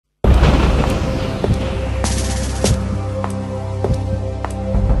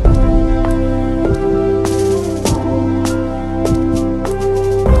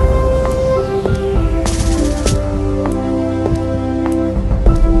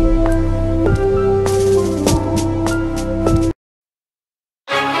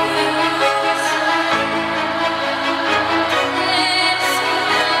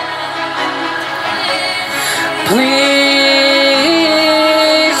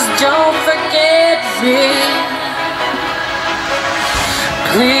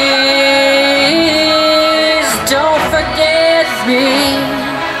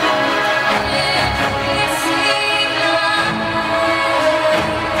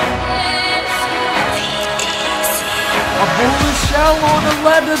fell on a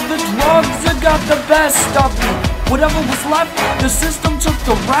letter. The drugs have got the best of me. Whatever was left, the system took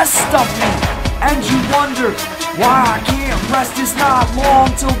the rest of me. And you wonder why I can't rest. It's not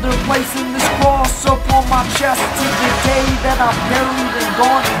long till they're placing this cross upon my chest. To the day that I'm buried and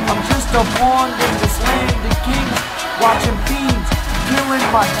gone, I'm just a pawn in this land of kings, watching fiends killing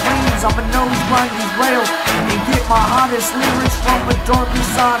my dreams. I'ma nose grind these rails and get my hottest lyrics from a darker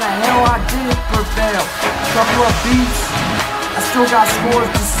side of hell. I did prevail. Couple of beats, I still got scores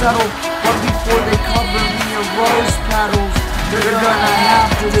to settle, but before they cover me in rose petals, they're gonna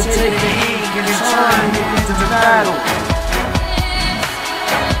have to take the ink and turn it into metal.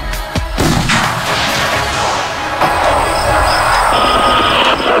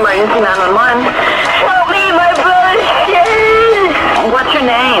 Emergency 911. Help me, my brother's dead. What's your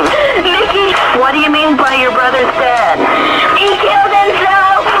name? Mickey. What do you mean by your brother's dead? He killed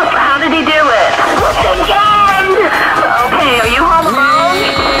himself. How did he do it? Again. Okay, are you home alone?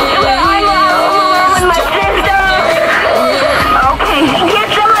 I'm home alone with my sister. Okay, get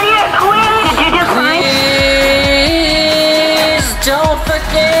someone here quick. Did you just find? Please don't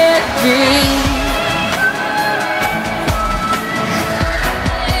forget me.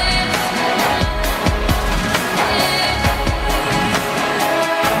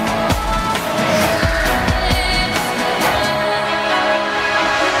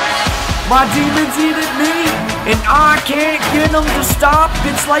 My demons eat at me, and I can't get them to stop.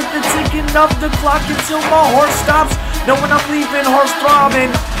 It's like the ticking of the clock until my heart stops. Knowing I'm leaving hearts throbbing,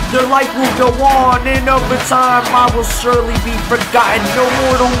 their life will go on, and over time I will surely be forgotten. No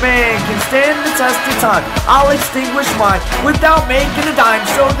mortal man can stand the test of time. I'll extinguish mine without making a dime,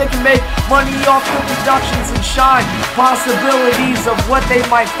 so they can make money off the productions and shine. Possibilities of what they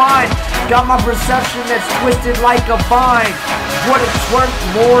might find. Got my perception that's twisted like a vine. What it's worth,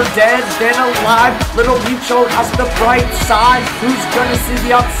 more dead than alive. Little peep showed us the bright side. Who's gonna see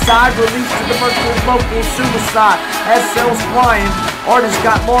the upside? Released to the merciful local suicide. SL's flying. Artist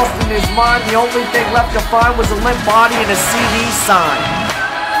got lost in his mind. The only thing left to find was a limp body and a CD sign.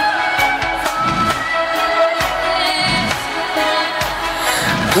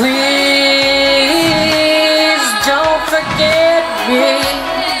 Please don't forget me.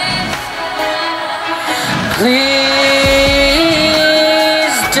 Please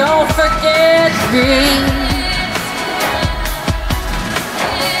don't forget me.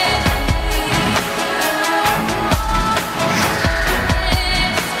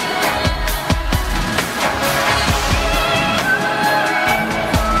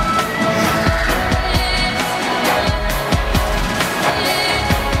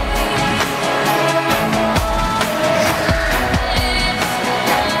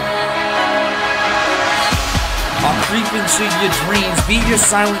 Creep into your dreams, be your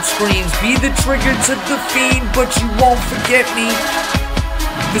silent screams, be the trigger to the fiend, but you won't forget me.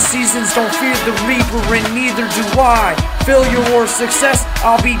 The seasons don't fear the reaper, and neither do I. Failure or success,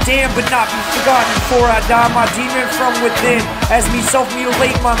 I'll be damned but not be forgotten before I die. My demon from within has me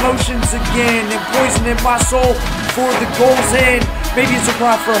self-mutilate my emotions again, and poisoning my soul for the goal's end. Maybe it's a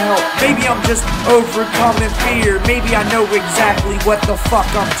cry for help, maybe I'm just overcoming fear. Maybe I know exactly what the fuck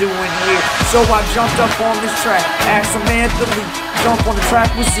I'm doing here. So I jumped up on this track, asked Samantha Lee, jump on the track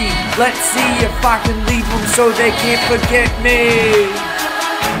with Z. Let's see if I can leave them so they can't forget me.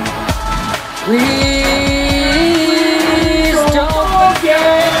 Please